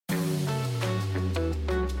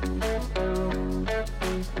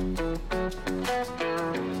Hey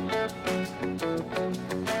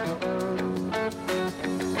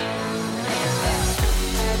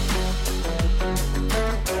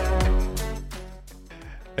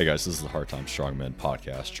guys, this is the Hard Time Strong Men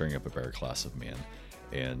podcast, cheering up a better class of man.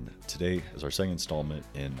 And today is our second installment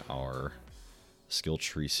in our skill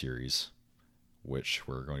tree series, which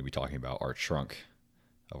we're going to be talking about our trunk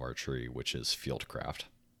of our tree, which is Fieldcraft.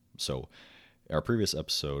 So in our previous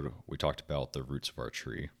episode, we talked about the roots of our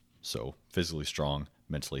tree. So physically strong,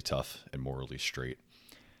 mentally tough, and morally straight.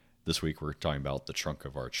 This week we're talking about the trunk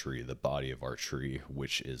of our tree, the body of our tree,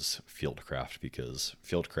 which is Fieldcraft, because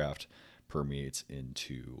Fieldcraft permeates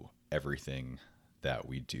into everything that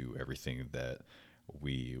we do, everything that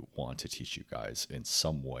we want to teach you guys in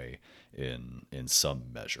some way, in some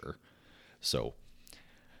measure. So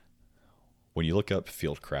when you look up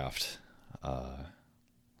Fieldcraft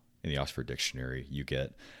in the Oxford Dictionary, you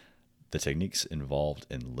get the techniques involved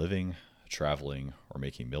in living, traveling, or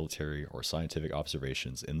making military or scientific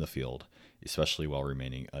observations in the field, especially while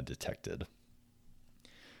remaining undetected.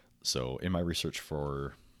 So in my research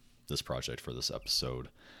for this project, for this episode,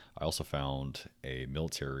 I also found a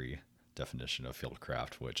military definition of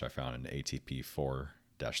Fieldcraft, which I found in ATP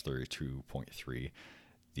 4-32.3,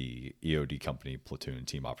 the EOD Company Platoon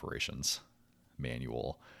Team Operations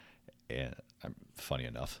Manual. And funny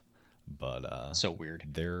enough, but so weird.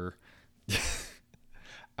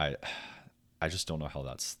 I just don't know how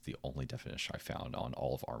that's the only definition I found on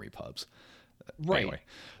all of Army pubs. Right. Anyway,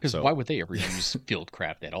 because why would they ever use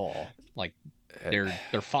Fieldcraft at all? Like, they're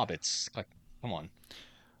fobbits. Like, come on.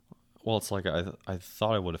 Well, it's like I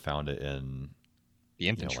thought I would have found it in The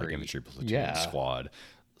infantry. like infantry platoon, squad,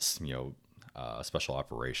 special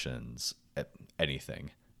operations,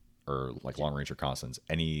 anything, or like long range reconnaissance,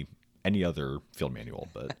 any other field manual.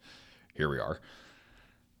 But here we are.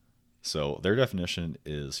 So their definition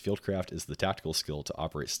is Fieldcraft is the tactical skill to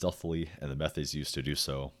operate stealthily and the methods used to do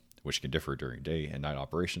so, which can differ during day and night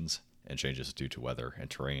operations and changes due to weather and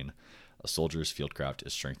terrain. A soldier's Fieldcraft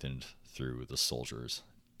is strengthened through the soldier's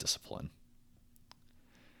discipline.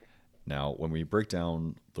 Now, when we break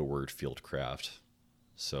down the word Fieldcraft,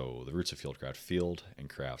 so the roots of Fieldcraft, field and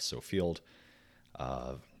craft. So field,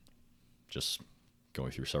 just going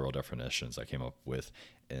through several definitions I came up with,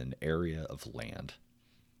 an area of land.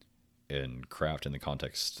 And craft, in the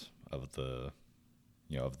context of the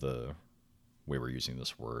way we're using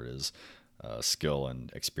this word, is skill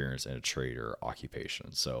and experience in a trade or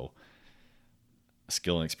occupation. So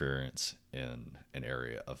skill and experience in an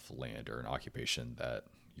area of land or an occupation that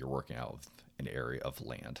you're working out of an area of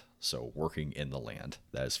land. So working in the land,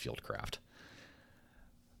 that is Fieldcraft.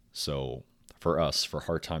 So for us, for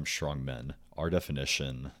Hard Time Strong Men, our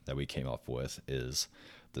definition that we came up with is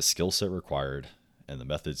the skill set required and the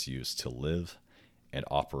methods used to live and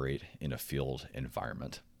operate in a field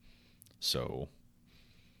environment. So,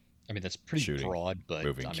 I mean, that's pretty shooting, broad, but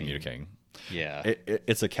moving, communicating. Yeah,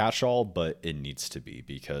 it's a catch-all, but it needs to be,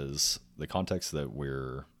 because the context that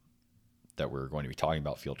we're going to be talking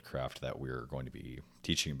about Fieldcraft, that we're going to be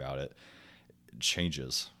teaching about it,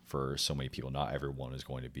 changes for so many people. Not everyone is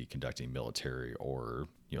going to be conducting military or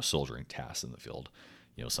soldiering tasks in the field.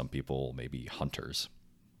 Some people may be hunters.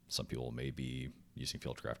 Some people may be using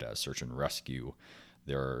Fieldcraft as search and rescue.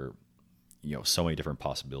 There are, so many different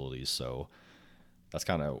possibilities. So that's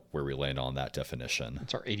kind of where we land on that definition.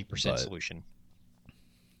 it's our 80% solution.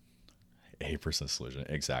 80% solution,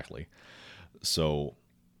 exactly. So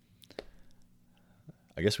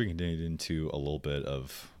I guess we can dig into a little bit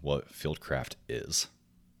of what Fieldcraft is.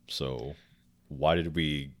 So why did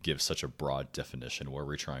we give such a broad definition? What are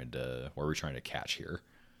we trying to catch here?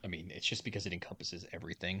 I mean, it's just because it encompasses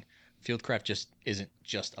everything. Fieldcraft just isn't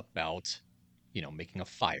just about, making a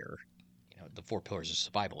fire, the 4 pillars of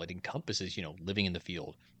survival. It encompasses, living in the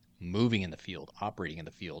field, moving in the field, operating in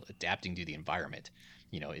the field, adapting to the environment.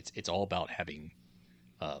 It's all about having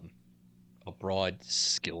a broad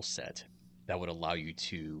skill set that would allow you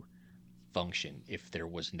to function if there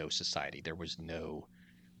was no society, there was no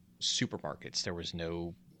supermarkets, there was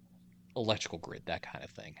no electrical grid, that kind of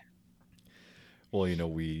thing. Well,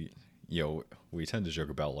 we tend to joke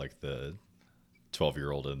about like the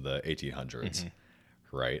 12-year-old in the 1800s,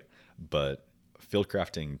 right? But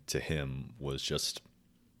fieldcrafting to him was just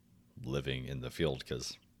living in the field,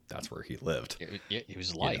 because that's where he lived. It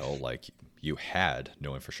was life. Like you had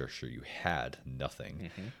no infrastructure, you had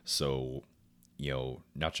nothing. So,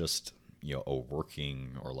 not just, a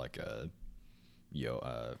working or like a,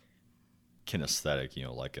 kinesthetic,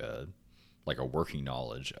 like a working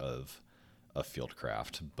knowledge of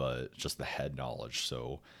fieldcraft, but just the head knowledge.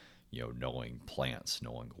 So, knowing plants,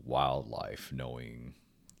 knowing wildlife, knowing,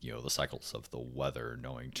 the cycles of the weather,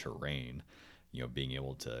 knowing terrain, being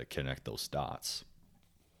able to connect those dots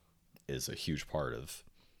is a huge part of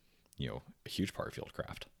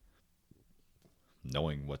Fieldcraft.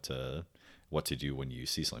 Knowing what to do when you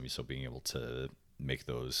see something, so being able to make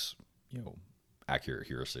those accurate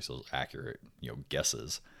heuristics, those accurate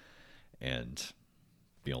guesses, and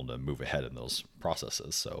be able to move ahead in those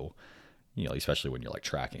processes. So especially when you're like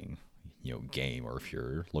tracking game, or if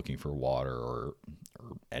you're looking for water or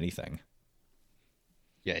anything.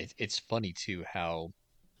 Yeah, it's funny too how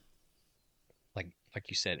like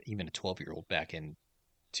you said, even a 12-year-old back in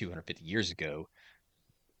 250 years ago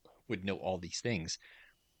would know all these things.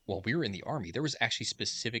 While we were in the army, there was actually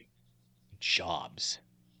specific jobs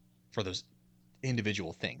for those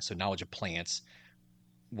individual things. So knowledge of plants,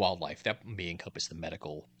 wildlife, that may encompass the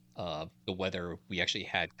medical, the weather. We actually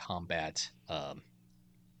had combat. Oh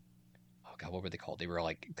God, what were they called? They were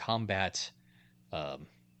like combat. Um,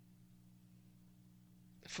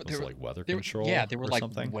 Was it like weather yeah, control they were or like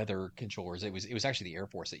something? weather controllers. It was actually the Air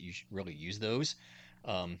Force that really used those.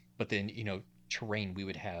 But then terrain, we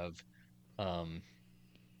would have um,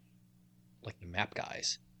 like the map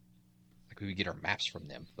guys. Like we would get our maps from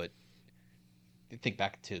them. But think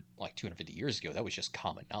back to like 250 years ago, that was just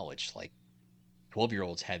common knowledge. Like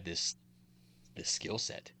 12-year-olds had this skill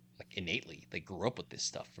set like innately. They grew up with this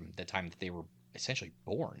stuff from the time that they were essentially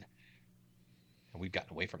born, and we've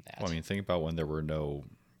gotten away from Well, I that. mean, think about when there were no,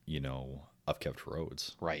 upkept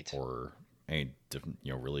roads, Right. or any,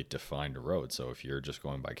 really defined roads. So if you're just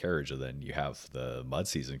going by carriage, and then you have the mud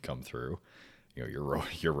season come through,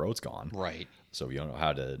 your road's gone. Right. So if you don't know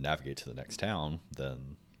how to navigate to the next town,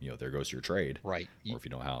 then there goes your trade. Right. Or if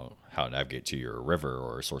you know how to navigate to your river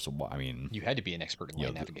or a source of water, I mean, You had to be an expert in you know,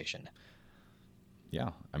 land navigation.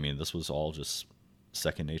 yeah, I mean, this was all just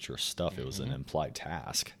second nature stuff. It was an Hmm. implied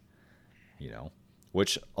task, you know,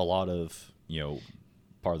 which a lot of,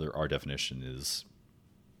 part of our definition is,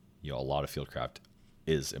 a lot of fieldcraft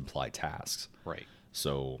is implied tasks. Right.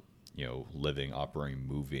 So, living, operating,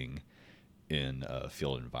 moving in a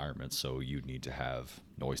field environment. So you need to have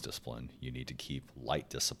noise discipline. You need to keep light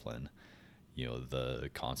discipline. The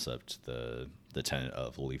concept, the tenet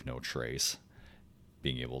of leave no trace,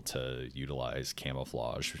 being able to utilize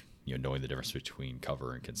camouflage, knowing the difference between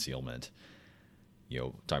cover and concealment,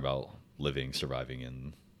 talking about living, surviving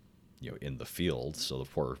in the field. So the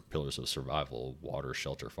four pillars of survival: water,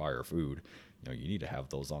 shelter, fire, food. You need to have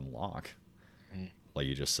those on lock. Mm. Like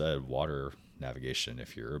you just said, water navigation,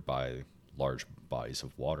 if you're by large bodies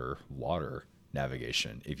of water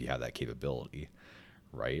navigation, if you have that capability,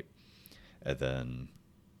 right? And then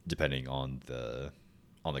depending on the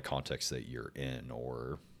context that you're in,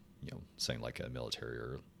 or saying like a military,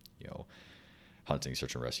 or you know hunting,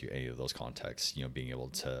 search and rescue, any of those contexts, being able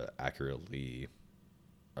to accurately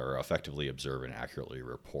or effectively observe and accurately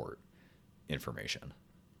report information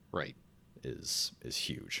Right. is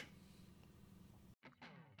huge.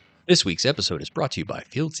 This week's episode is brought to you by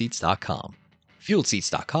FieldSeats.com.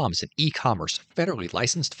 FieldSeats.com is an e-commerce federally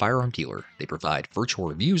licensed firearm dealer. They provide virtual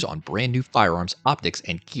reviews on brand new firearms, optics,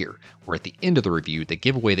 and gear, where at the end of the review, they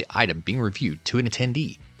give away the item being reviewed to an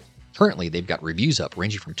attendee. Currently, they've got reviews up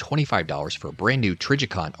ranging from $25 for a brand new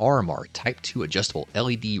Trigicon RMR Type 2 adjustable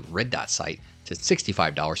LED red dot sight to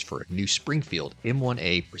 $65 for a new Springfield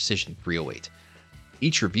M1A Precision 308.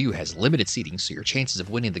 Each review has limited seating, so your chances of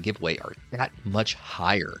winning the giveaway are that much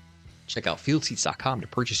higher. Check out fieldseats.com to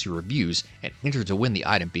purchase your reviews and enter to win the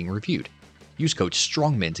item being reviewed. Use code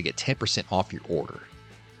STRONGMEN to get 10% off your order.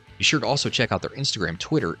 Be sure to also check out their Instagram,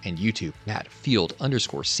 Twitter, and YouTube at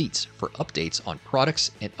field_seats for updates on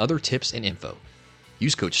products and other tips and info.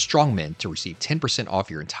 Use code STRONGMEN to receive 10% off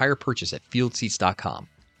your entire purchase at fieldseats.com.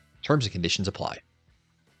 Terms and conditions apply.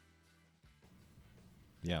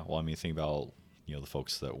 Yeah, well, I mean, think about the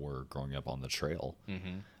folks that were growing up on the trail.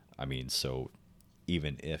 Mm-hmm. I mean, so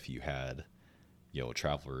even if you had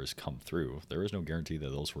travelers come through, there was no guarantee that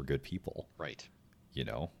those were good people. Right.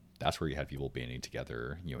 That's where you had people banding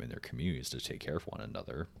together in their communities to take care of one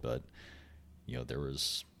another. But there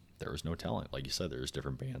was no telling. Like you said, there's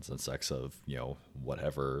different bands and sects of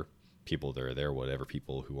whatever people that are there, whatever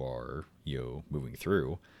people who are moving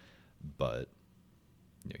through. But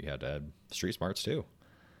you had to have street smarts too.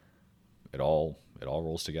 It all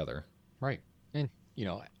rolls together. Right. And,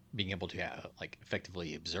 being able to like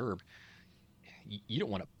effectively observe, you don't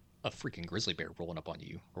want a freaking grizzly bear rolling up on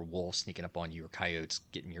you, or wolves sneaking up on you, or coyotes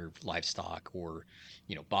getting your livestock, or,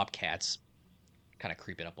 bobcats kind of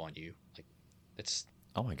creeping up on you. Like, it's.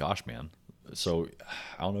 Oh my gosh, man. So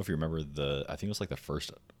I don't know if you remember I think it was like the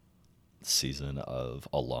first season of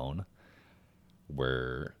Alone,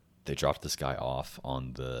 where they dropped this guy off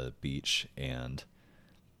on the beach, and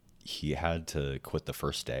he had to quit the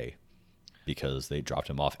first day because they dropped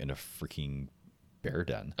him off in a freaking bear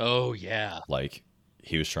den. Oh yeah. Like,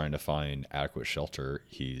 he was trying to find adequate shelter.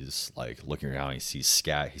 He's like looking around. He sees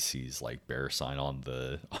scat. He sees like bear sign on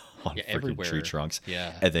the on Yeah, freaking tree everywhere. trunks.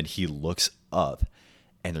 Yeah. And then he looks up,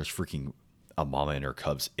 and there's freaking a mama and her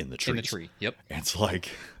cubs in the In the trees. tree. Yep. And it's like,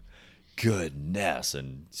 goodness.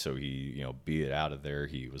 And so he, beat it out of there.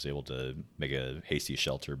 He was able to make a hasty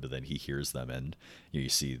shelter, but then he hears them, and you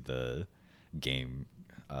see game,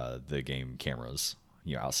 the game cameras,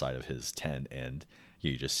 outside of his tent, and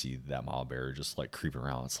you just see that mama bear just like creeping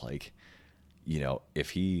around. It's like, if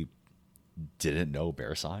he didn't know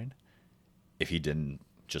bear sign, if he didn't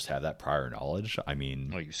just have that prior knowledge, I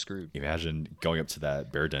mean, Oh, you screwed. imagine going up to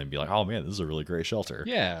that bear den and be like, oh man, this is a really great shelter.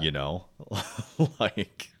 Yeah.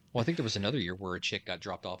 Like, Well, I think there was another year where a chick got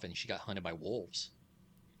dropped off and she got hunted by wolves.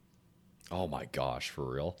 oh my gosh, for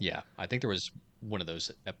real? Yeah, I think there was one of those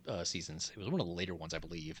seasons. It was one of the later ones, I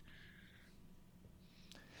believe.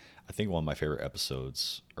 I think one of my favorite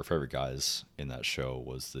episodes or favorite guys in that show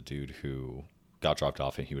was the dude who got dropped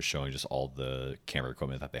off, and he was showing just all the camera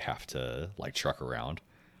equipment that they have to like truck around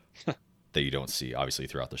that you don't see obviously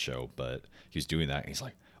throughout the show. But he's doing that, and he's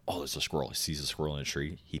like, oh, there's a squirrel. He sees a squirrel in a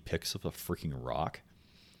tree. He picks up a freaking rock.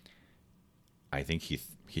 I think he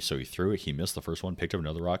threw it. He missed the first one, picked up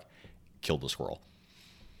another rock, killed the squirrel.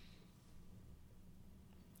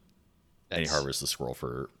 And he That's harvests the squirrel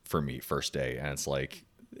for meat first day, and it's like,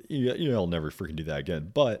 you'll never freaking do that again.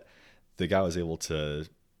 But the guy was able to,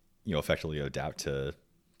 effectively adapt to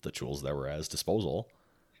the tools that were at his disposal,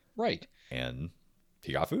 right. and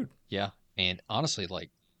he got food. Yeah, and honestly,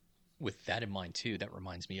 like with that in mind too, that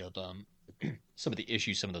reminds me of some of the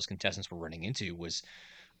issues some of those contestants were running into was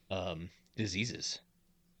diseases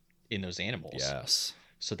in those animals. Yes.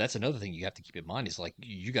 So that's another thing you have to keep in mind is like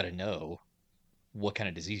you got to know what kind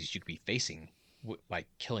of diseases you could be facing by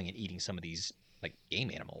killing and eating some of these like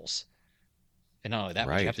game animals. And not only that,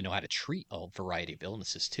 but you have Right. to know how to treat a variety of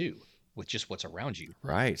illnesses too with just what's around you.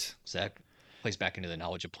 Right. So that plays back into the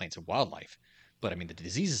knowledge of plants and wildlife. But I mean, the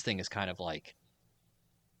diseases thing is kind of like,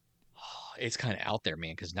 it's kind of out there,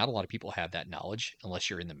 man, because not a lot of people have that knowledge unless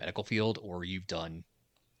you're in the medical field or you've done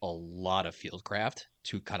a lot of fieldcraft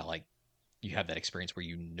to kind of like, you have that experience where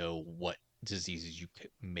you know what diseases you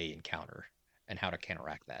may encounter and how to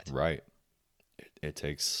counteract that. Right. It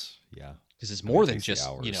takes, yeah. Because it's I mean, more it than takes the just,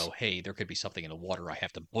 hours. hey, there could be something in the water. I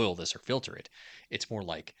have to boil this or filter it. It's more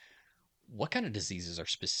like, what kind of diseases are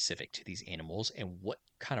specific to these animals and what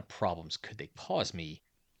kind of problems could they cause me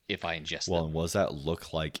if I ingest Well, them? and what does that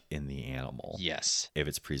look like in the animal? Yes. If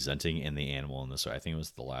it's presenting in the animal in this way, I think it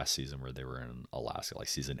was the last season where they were in Alaska, like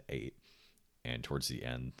season 8. And towards the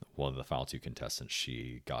end, one of the final two contestants,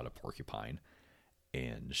 she got a porcupine,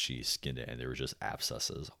 and she skinned it, and there were just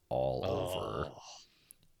abscesses all over Oh,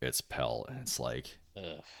 its pelt. And it's like,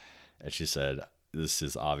 ugh. and she said, this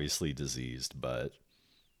is obviously diseased, but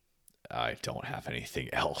I don't have anything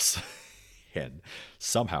else. And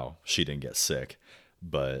somehow she didn't get sick.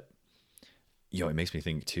 But, it makes me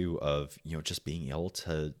think too of, just being able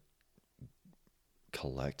to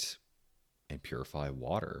collect and purify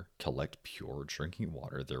water, collect pure drinking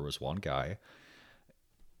water. There was one guy,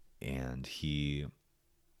 and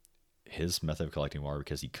his method of collecting water,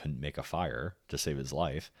 because he couldn't make a fire to save his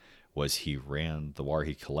life, was he ran the water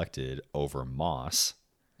he collected over moss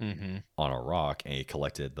Mm-hmm. on a rock, and he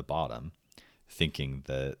collected the bottom, thinking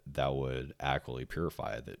that that would adequately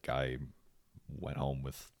purify it. That guy went home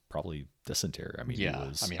with probably dysentery. I mean, Yeah.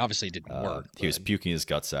 I mean, obviously it didn't work. he was But puking his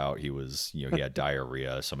guts out. He was, he had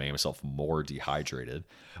diarrhea, so made himself more dehydrated.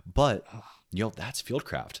 But, that's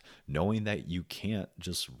fieldcraft. Knowing that you can't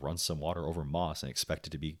just run some water over moss and expect it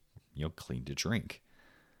to be, clean to drink.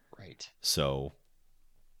 right. So,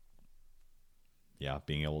 yeah,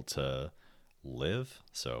 being able to live,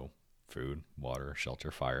 so food, water,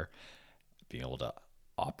 shelter, fire, being able to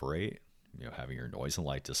operate, having your noise and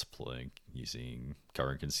light discipline, using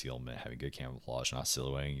cover and concealment, having good camouflage, not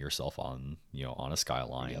silhouetting yourself on, on a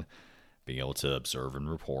skyline, Yep. being able to observe and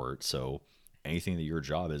report. So anything that your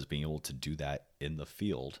job is, being able to do that in the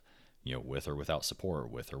field, with or without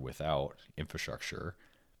support, with or without infrastructure,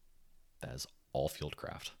 that is all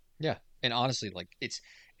fieldcraft. Yeah. And honestly, like it's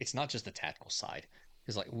not just the tactical side.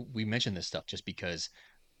 Because like we mentioned this stuff just because,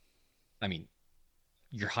 I mean,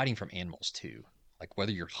 you're hiding from animals too. Like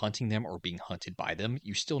whether you're hunting them or being hunted by them,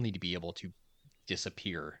 you still need to be able to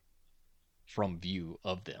disappear from view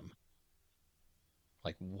of them.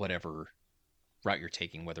 Like whatever route you're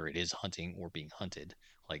taking, whether it is hunting or being hunted,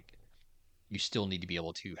 like you still need to be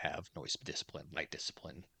able to have noise discipline, light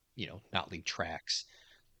discipline, not leave tracks,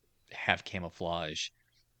 have camouflage,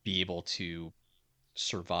 be able to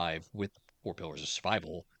survive with 4 pillars of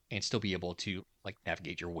survival, and still be able to like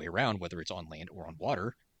navigate your way around, whether it's on land or on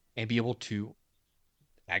water, and be able to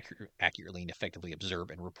accurately and effectively observe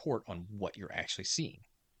and report on what you're actually seeing.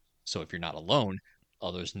 So if you're not alone,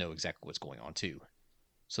 others know exactly what's going on too.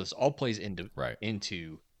 So this all plays Right.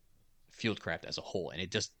 into Fieldcraft as a whole, and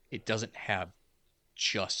it doesn't have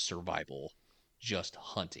just survival, just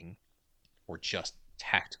hunting, or just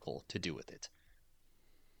tactical to do with it.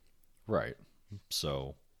 Right.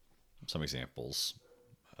 So, some examples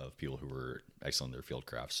of people who were excellent in their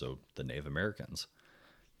fieldcraft. So, the Native Americans,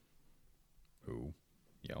 who,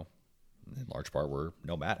 in large part were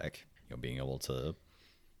nomadic, being able to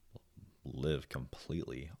live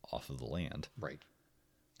completely off of the land. Right.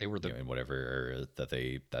 They were the in whatever area that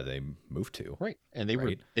they moved to. right, and they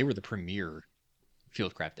were the premier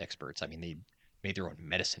fieldcraft experts. I mean, they made their own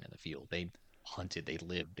medicine in the field. They hunted, they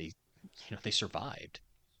lived, they survived.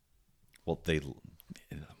 Well,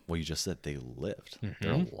 you just said they lived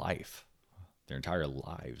their life, their entire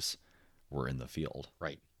lives were in the field.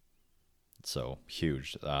 Right. So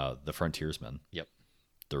huge. The frontiersmen. Yep.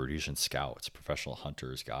 The Rhodesian scouts, professional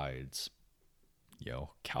hunters, guides,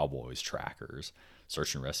 cowboys, trackers,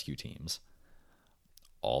 search and rescue teams.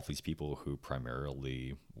 All of these people who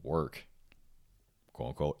primarily work, quote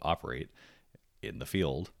unquote, operate in the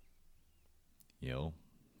field,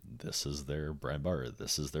 this is their bread and butter.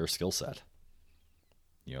 This is their skill set.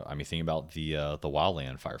 Thinking about the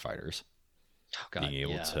wildland firefighters, being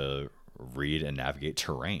able to read and navigate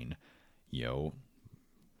terrain,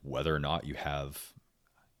 whether or not you have,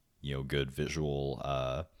 good visual,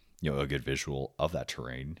 a good visual of that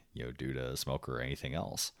terrain, due to smoke or anything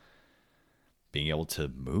else. Being able to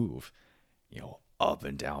move, up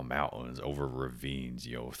and down mountains, over ravines,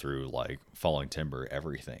 through like falling timber,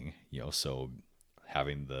 everything, so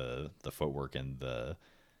having the footwork and the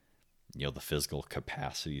physical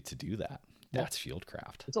capacity to do that, that's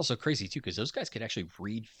fieldcraft. It's also crazy too, because those guys could actually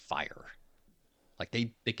read fire. Like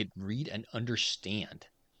they could read and understand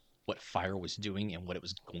what fire was doing and what it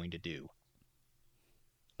was going to do.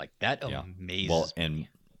 Like that amazes me.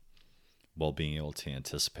 Well, being able to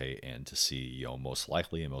anticipate and to see, most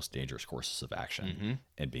likely and most dangerous courses of action,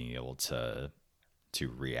 and being able to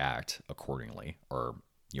react accordingly, or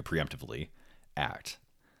preemptively act,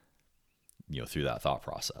 through that thought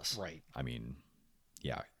process. Right. I mean,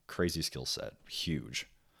 yeah, crazy skill set, huge.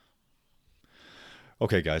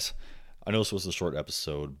 Okay, guys, I know this was a short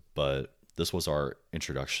episode, but this was our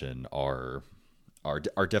introduction, our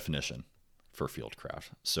definition for fieldcraft.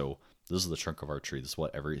 So this is the trunk of our tree. This is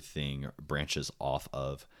what everything branches off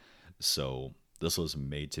of. So this was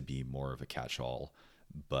made to be more of a catch-all,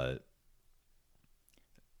 but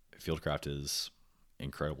fieldcraft is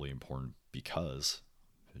incredibly important because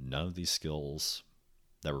none of these skills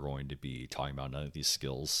that we're going to be talking about, none of these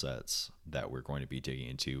skill sets that we're going to be digging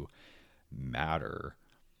into matter.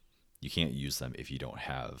 You can't use them if you don't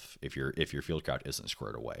have, if your fieldcraft isn't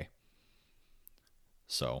squared away.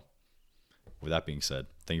 So with that being said,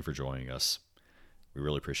 thank you for joining us. We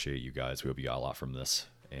really appreciate you guys. We hope you got a lot from this,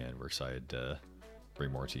 and we're excited to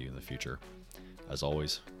bring more to you in the future. As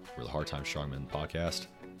always, we're the Hard Time Strongmen podcast,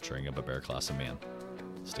 training up a better class of man.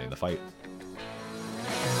 Stay in the fight.